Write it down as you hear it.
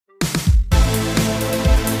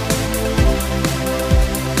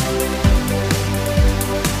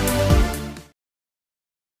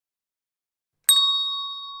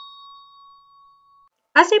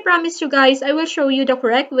As I promised you guys, I will show you the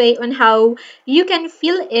correct way on how you can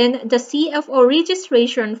fill in the CFO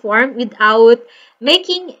registration form without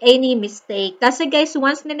making any mistake. Kasi guys,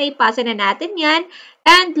 once na naipasa na natin yan,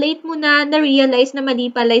 and late mo na-realize na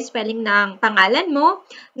mali pala yung spelling ng pangalan mo,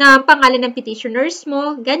 ng pangalan ng petitioners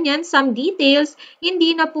mo, ganyan, some details,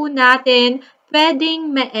 hindi na po natin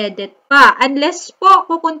pwedeng ma-edit pa. Unless po,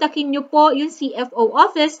 kukontakin nyo po yung CFO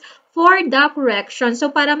office for the correction. So,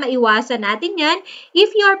 para maiwasan natin yan,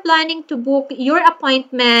 if you are planning to book your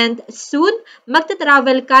appointment soon,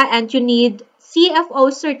 magta-travel ka and you need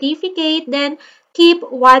CFO certificate, then keep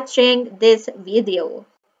watching this video.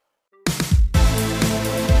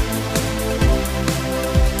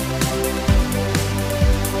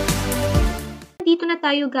 Dito na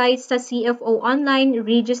tayo guys sa CFO online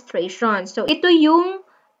registration. So, ito yung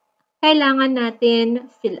kailangan natin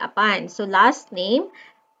fill upan. So, last name.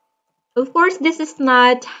 Of course, this is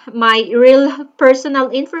not my real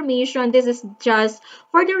personal information. This is just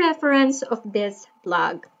for the reference of this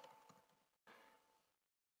blog.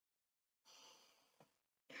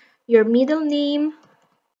 Your middle name.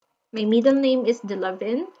 My middle name is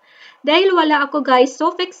Delavin. Dahil wala ako guys,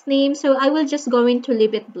 suffix name, so I will just going to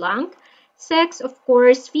leave it blank. Sex, of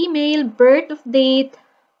course, female, birth of date.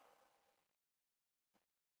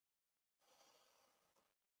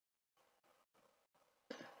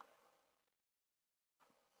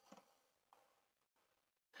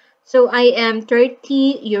 So I am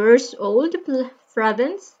 30 years old,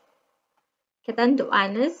 province,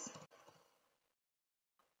 Catanduanes,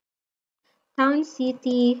 town,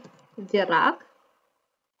 city, Virac.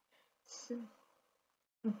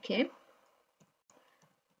 Okay.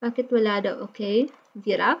 Bakit wala daw? Okay.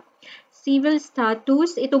 Virac. Civil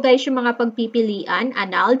status. Ito guys yung mga pagpipilian.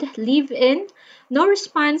 Annulled. Live-in. No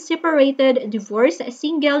response. Separated. Divorce.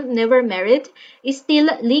 Single. Never married. Still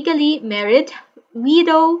legally married.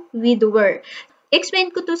 Widow. Widower.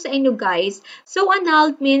 Explain ko to sa inyo guys. So,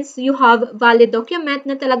 annulled means you have valid document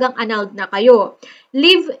na talagang annulled na kayo.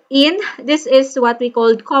 Live-in, this is what we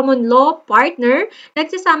call common law partner.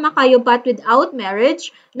 Nagsasama kayo but without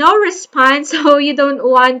marriage. No response, so you don't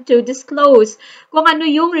want to disclose kung ano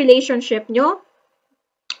yung relationship nyo.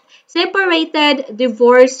 Separated,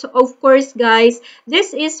 divorce, of course guys,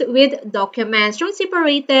 this is with documents. Yung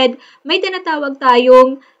separated, may tinatawag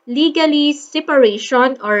tayong legally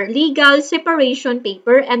separation or legal separation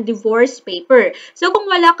paper and divorce paper. So kung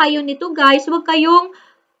wala kayo nito guys, huwag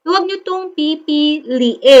nyo tong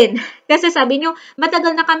pipiliin. Kasi sabi nyo,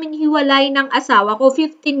 matagal na kaming hiwalay ng asawa ko,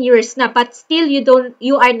 15 years na, but still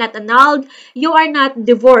you are not annulled, you are not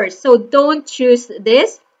divorced. So don't choose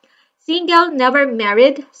this. Single, never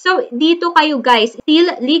married. So, dito kayo guys,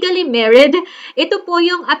 still legally married. Ito po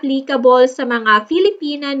yung applicable sa mga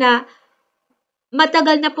Filipina na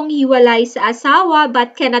matagal na pong hiwalay sa asawa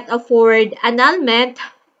but cannot afford annulment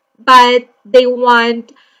but they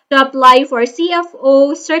want to apply for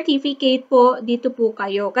CFO certificate po, dito po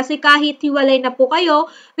kayo. Kasi kahit hiwalay na po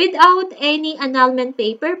kayo, without any annulment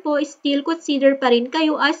paper po, still consider pa rin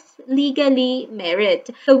kayo as legally married.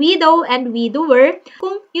 So, widow and widower,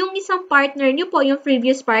 kung yung isang partner nyo po, yung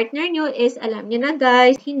previous partner nyo is, alam nyo na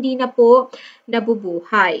guys, hindi na po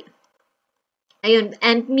nabubuhay. Ayun,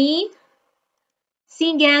 and me,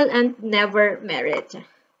 single and never married.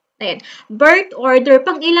 Ayan. Birth order,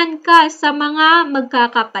 pang ilan ka sa mga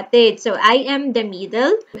magkakapatid? So, I am the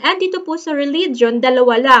middle. And dito po sa religion,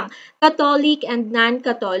 dalawa lang. Catholic and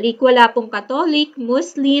non-Catholic. Wala pong Catholic,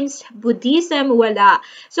 Muslims, Buddhism, wala.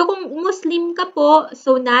 So, kung Muslim ka po,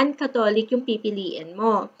 so non-Catholic yung pipiliin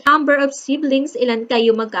mo. Number of siblings, ilan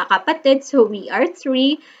kayo magkakapatid? So, we are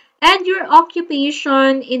 3. And your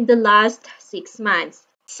occupation in the last 6 months.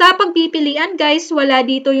 Sa pagpipilian guys, wala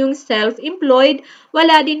dito yung self-employed,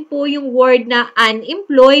 wala din po yung word na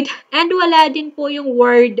unemployed, and wala din po yung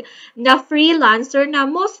word na freelancer na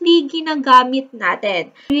mostly ginagamit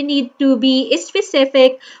natin. You need to be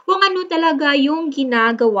specific kung ano talaga yung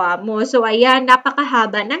ginagawa mo. So ayan,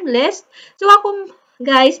 napakahaba ng list. So ako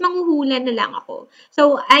guys, manghuhula na lang ako.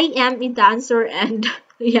 So I am a dancer and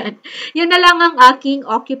yan. Yun na lang ang aking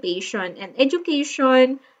occupation and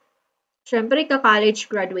education. Siyempre,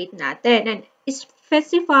 ka-college graduate natin. And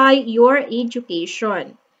specify your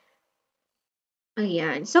education.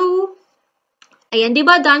 Ayan. So, ayan, di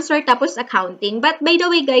ba dancer tapos accounting? But by the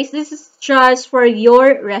way, guys, this is just for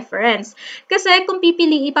your reference. Kasi kung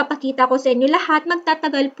ipapakita ko sa inyo lahat,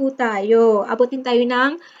 magtatagal po tayo. Abutin tayo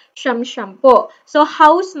ng siyam-siyam po. So,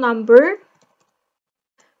 house number,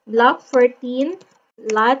 block 14,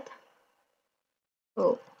 lot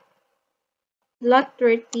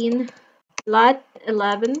 13, Lot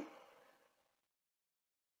 11,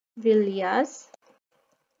 Villas,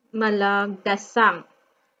 Malagasang.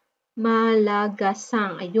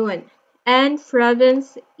 Malagasang. Ayun. And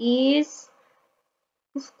province is,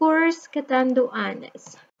 of course,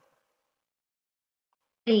 Catanduanes.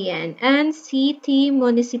 Ayan. And city,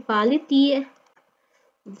 municipality,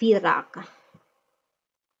 Virac.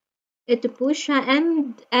 Ito po siya.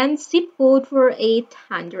 And zip code for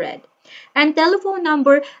 800. And telephone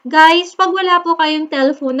number, guys, pag wala po kayong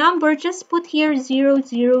telephone number, just put here 0000.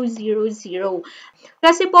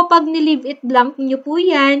 Kasi po, pag ni-leave it blank nyo po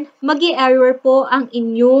yan, mag-i-error po ang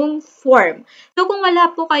inyong form. So, kung wala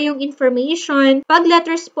po kayong information, pag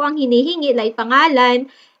letters po ang hinihingi, like pangalan,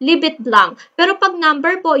 leave it blank. Pero pag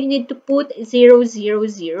number po, you need to put 000.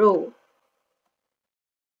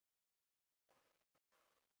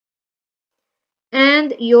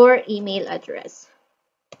 And your email address.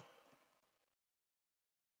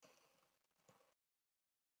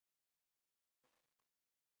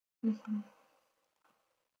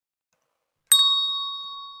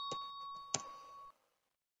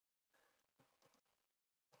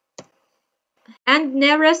 And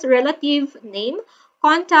nearest relative name,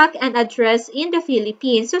 contact, and address in the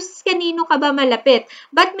Philippines. So, kanino ka ba malapit?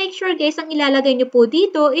 But make sure guys, ang ilalagay nyo po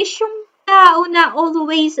dito is yung tao na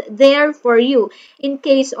always there for you in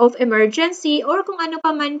case of emergency or kung ano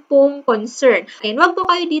pa man pong concern. Ayan, wag po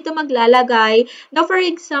kayo dito maglalagay na for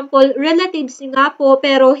example, relatives nga po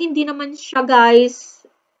pero hindi naman siya guys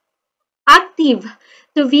active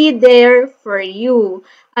to be there for you.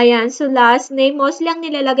 Ayan, so last name, mostly ang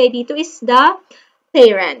nilalagay dito is the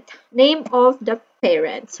parent. Name of the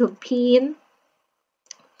parent. So, Pin.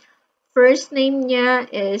 First name niya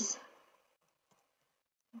is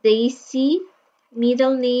Daisy.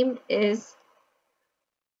 Middle name is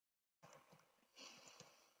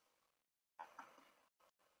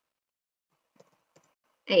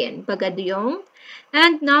ayan, Pagadyong.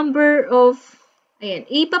 And number of ayan,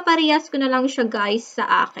 ipaparehas ko na lang siya guys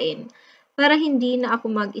sa akin para hindi na ako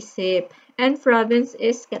mag-isip. And province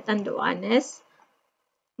is Catanduanes.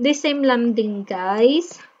 The same lang din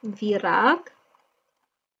guys, Virac.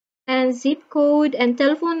 And zip code and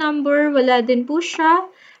telephone number, wala din po siya.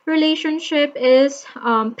 Relationship is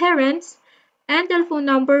parents. And telephone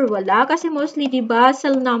number, wala. Kasi mostly, diba,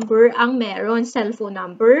 cell number ang meron, cellphone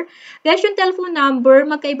number. Guys, yung telephone number,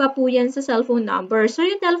 magkaiba po yan sa cellphone number. So,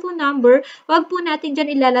 yung telephone number, wag po natin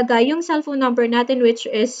dyan ilalagay yung cellphone number natin, which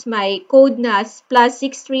is my code na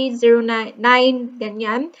 +63099,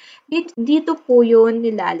 ganyan. Dito po yun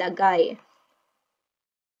nilalagay.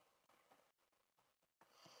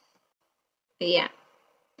 Ayan.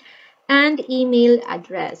 And email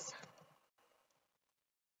address.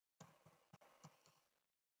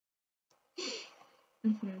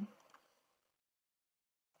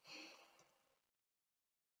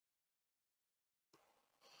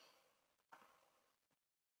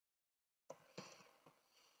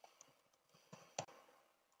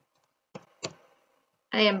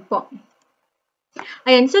 Ayan po.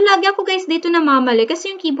 Ayan, so lagi ako guys dito namamali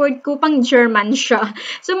kasi yung keyboard ko pang German siya.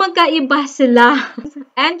 So magkaiba sila.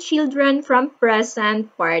 And children from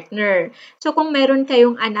present partner. So kung meron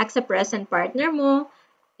kayong anak sa present partner mo,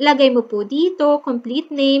 lagay mo po dito,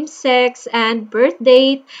 complete name, sex, and birth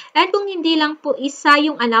date. And kung hindi lang po isa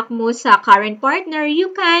yung anak mo sa current partner,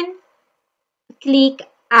 you can click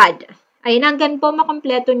add. Ayun, hanggang po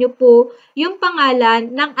makompleto nyo po yung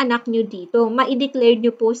pangalan ng anak nyo dito. Ma-declare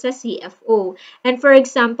nyo po sa CFO. And for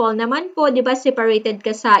example naman po, di ba separated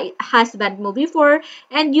ka sa husband mo before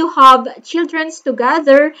and you have childrens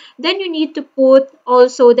together, then you need to put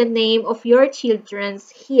also the name of your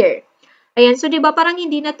childrens here. Ayan, so 'di ba parang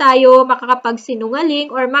hindi na tayo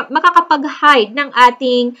makakapagsinungaling or makakapag-hide ng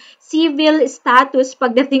ating civil status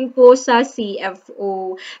pagdating po sa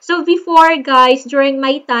CFO. So before guys, during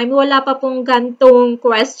my time, wala pa pong gantong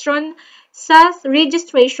question sa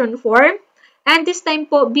registration form. And this time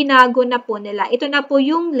po, binago na po nila. Ito na po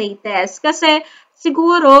yung latest. Kasi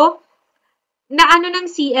siguro, na ano ng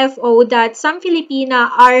CFO that some Filipina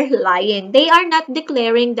are lying. They are not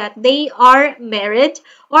declaring that they are married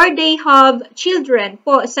or they have children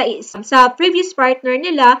po sa previous partner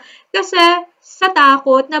nila kasi sa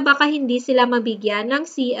takot na baka hindi sila mabigyan ng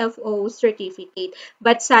CFO certificate.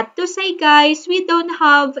 But sad to say guys, we don't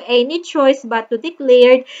have any choice but to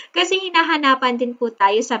declare kasi hinahanapan din po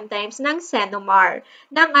tayo sometimes ng Senomar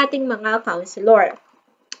ng ating mga counselor.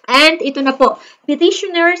 And ito na po,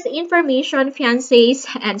 petitioners, information, fiancés,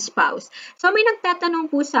 and spouse. So may nagtatanong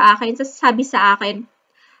po sa akin, sabi sa akin,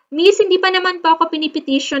 Miss, hindi pa naman po ako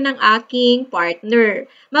pinipetition ng aking partner.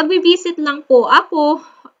 Magbi-visit lang po ako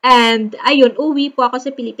and ayun, uwi po ako sa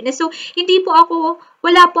Pilipinas. So hindi po ako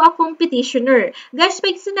wala po akong petitioner. Guys,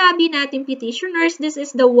 pag sinabi natin petitioners, this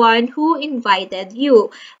is the one who invited you.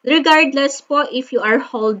 Regardless po if you are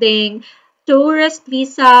holding tourist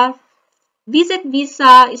visa, visit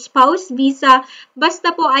visa, spouse visa, basta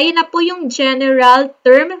po, ayun na po yung general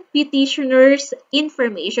term petitioner's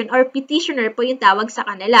information or petitioner po yung tawag sa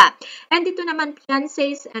kanila. And dito naman,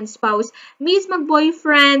 fiancés and spouse, means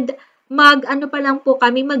mag-boyfriend, ano pa lang po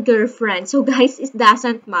kami, mag-girlfriend. So guys, it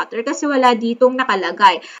doesn't matter kasi wala ditong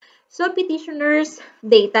nakalagay. So petitioner's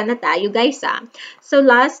data na tayo guys ah. So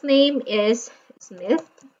last name is Smith.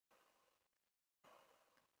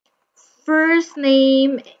 First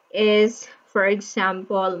name is, for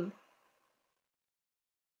example,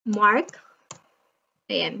 Mark.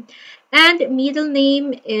 Ayan. And middle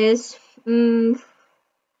name is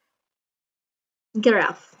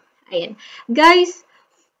Graf. Ayan. Guys,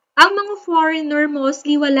 ang mga foreigner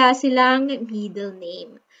mostly wala silang middle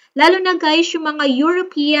name. Lalo na guys, yung mga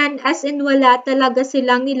European as in wala talaga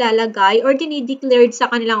silang nilalagay or dinideclared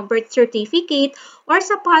sa kanilang birth certificate or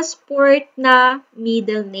sa passport na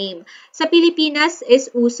middle name. Sa Pilipinas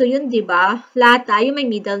is uso yun, di ba? Lahat tayo may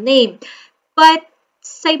middle name. But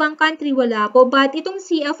sa ibang country wala po. But itong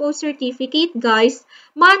CFO certificate guys,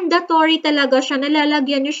 mandatory talaga siya.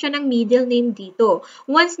 Nalalagyan nyo siya ng middle name dito.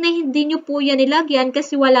 Once na hindi nyo po yan nilagyan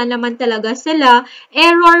kasi wala naman talaga sila,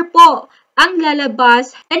 error po ang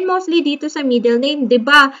lalabas. And mostly dito sa middle name, di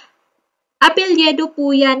ba? Apelyedo po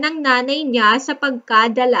yan ng nanay niya sa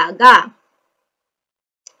pagkadalaga.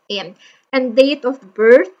 Ayan. And date of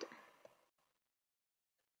birth.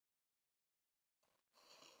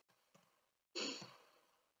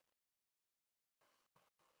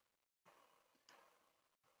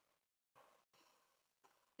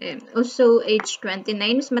 Ayan. Also, age 29.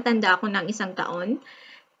 Mas matanda ako ng isang taon.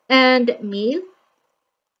 And male.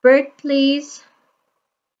 Birthplace.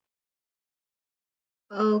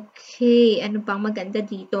 Okay. Ano pang maganda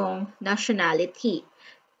ditong nationality?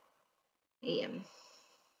 Ayan.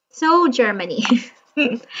 So, Germany.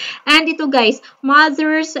 And ito guys,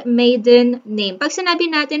 mother's maiden name. Pag sinabi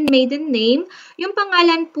natin maiden name, yung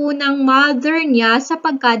pangalan po ng mother niya sa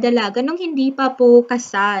pagkadalaga nung hindi pa po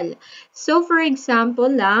kasal. So, for example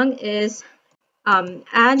lang is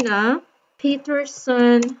Anna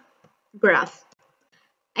Peterson Graf.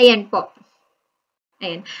 Ayan po.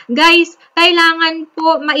 Ayan. Guys, kailangan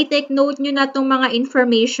po ma-take note nyo na itong mga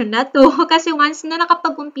information na to kasi once na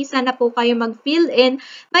nakapag-umpisa na po kayo mag-fill in,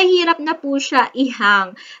 mahirap na po siya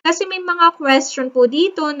ihang. Kasi may mga question po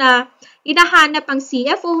dito na hinahanap ang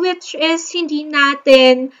CFO which is hindi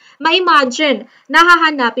natin ma-imagine.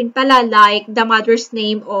 Nahahanapin pala like the mother's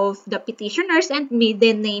name of the petitioners and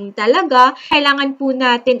maiden name talaga. Kailangan po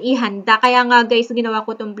natin ihanda. Kaya nga guys, ginawa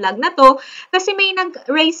ko itong vlog na to kasi may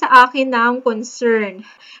nag-raise sa akin ng concern.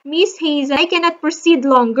 Miss Hazel, I cannot proceed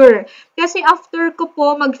longer. Kasi after ko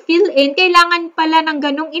po mag-fill in, kailangan pala ng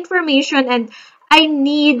ganong information and I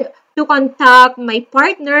need to contact my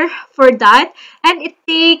partner for that. And it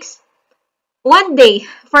takes 1 day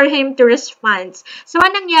for him to respond. So,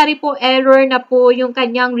 anong nangyari po, error na po yung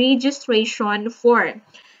kanyang registration form.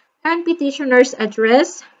 And petitioner's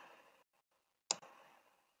address.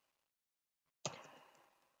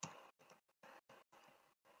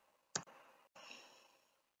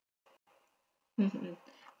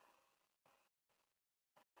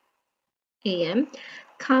 Ayan.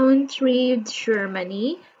 Country,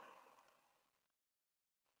 Germany.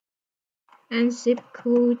 And zip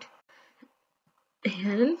code.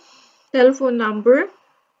 Ayan. Telephone number.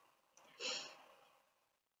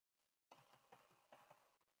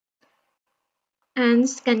 And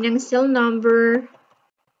kanyang cell number.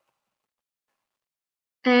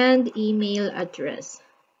 And email address.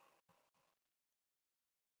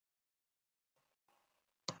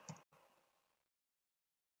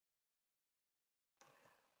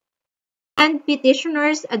 And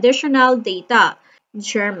petitioner's additional data.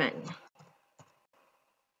 German.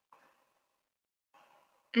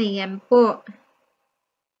 Ayan po.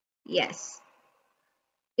 Yes.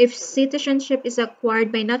 If citizenship is acquired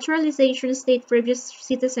by naturalization, state previous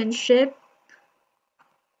citizenship,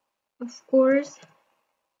 of course,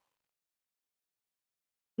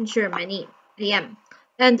 Germany. Ayan.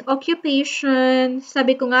 And occupation,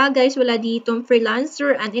 sabi ko nga guys, wala ditong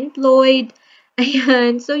freelancer, unemployed.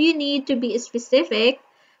 Ayan. So, you need to be specific.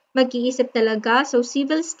 Mag-iisip talaga. So,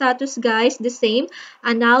 civil status, guys, the same.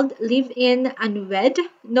 Annulled, live-in, unwed.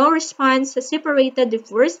 No response, separated,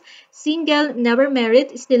 divorced. Single, never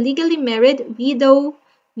married. Still legally married. Widow,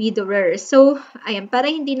 widower. So, ayan, para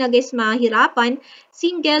hindi na guys mahirapan,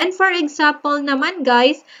 single. And for example naman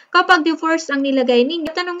guys, kapag divorce ang nilagay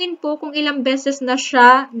ninyo, tanungin po kung ilang beses na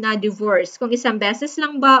siya na-divorce. Kung isang beses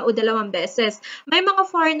lang ba o dalawang beses. May mga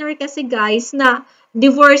foreigner kasi guys na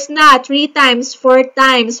divorce na 3 times, 4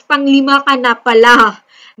 times, pang-5 ka na pala.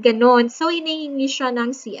 Ganon. So, hinihingi siya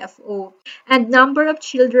ng CFO. And number of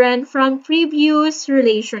children from previous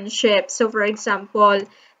relationship. So, for example,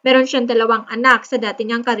 meron siyang 2 anak sa dati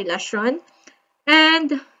niyang karelasyon. And,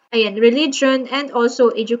 ayan, religion and also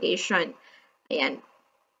education. Ayan.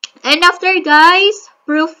 And after, guys,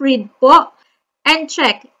 proofread po. And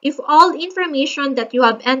check if all information that you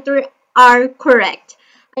have entered are correct.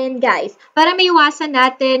 Ayan, guys. Para maiwasan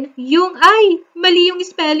natin yung, ay, mali yung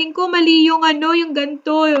spelling ko, mali yung ano, yung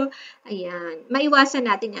ganito. Ayan. Maiwasan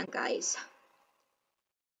natin yan, guys.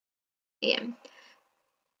 Ayan.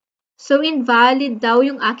 So, invalid daw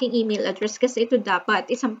yung aking email address kasi ito dapat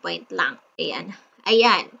isang point lang. Ayan.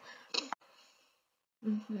 Ayan.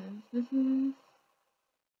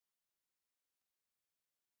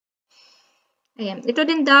 Ayan. Ito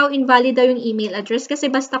din daw, invalid daw yung email address kasi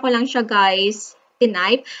basta ko lang siya, guys,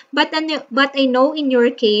 tinype. But I know in your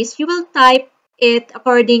case, you will type it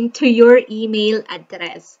according to your email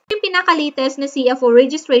address. Yung pinaka-latest na CFO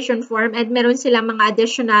registration form at meron silang mga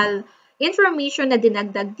additional information na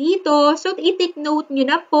dinagdag dito. So, i-take note nyo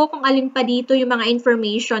na po kung alin pa dito yung mga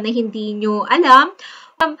information na hindi nyo alam.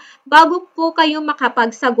 Bago po kayo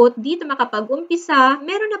makapagsagot dito, makapag-umpisa,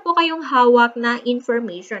 meron na po kayong hawak na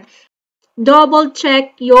information. Double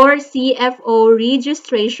check your CFO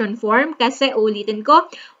registration form kasi ulitin ko,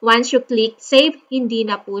 once you click save, hindi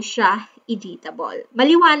na po siya editable.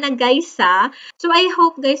 Maliwanag guys ha. So I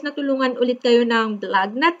hope guys natulungan ulit kayo ng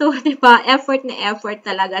vlog na to, diba? Effort na effort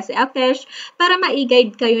talaga si Akesh para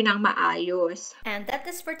ma-guide kayo ng maayos. And that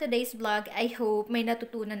is for today's vlog. I hope may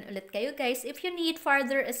natutunan ulit kayo guys. If you need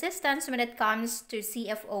further assistance when it comes to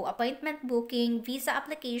CFO appointment booking, visa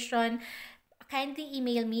application, kindly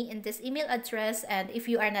email me in this email address, and if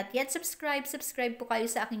you are not yet subscribed, subscribe po kayo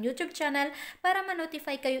sa aking YouTube channel para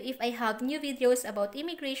ma-notify kayo if I have new videos about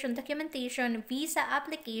immigration documentation, visa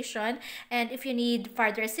application, and if you need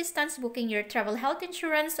further assistance booking your travel health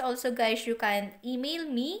insurance, also guys, you can email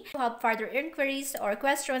me. If you have further inquiries or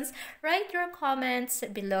questions, write your comments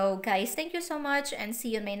below guys. Thank you so much and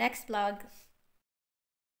see you in my next vlog.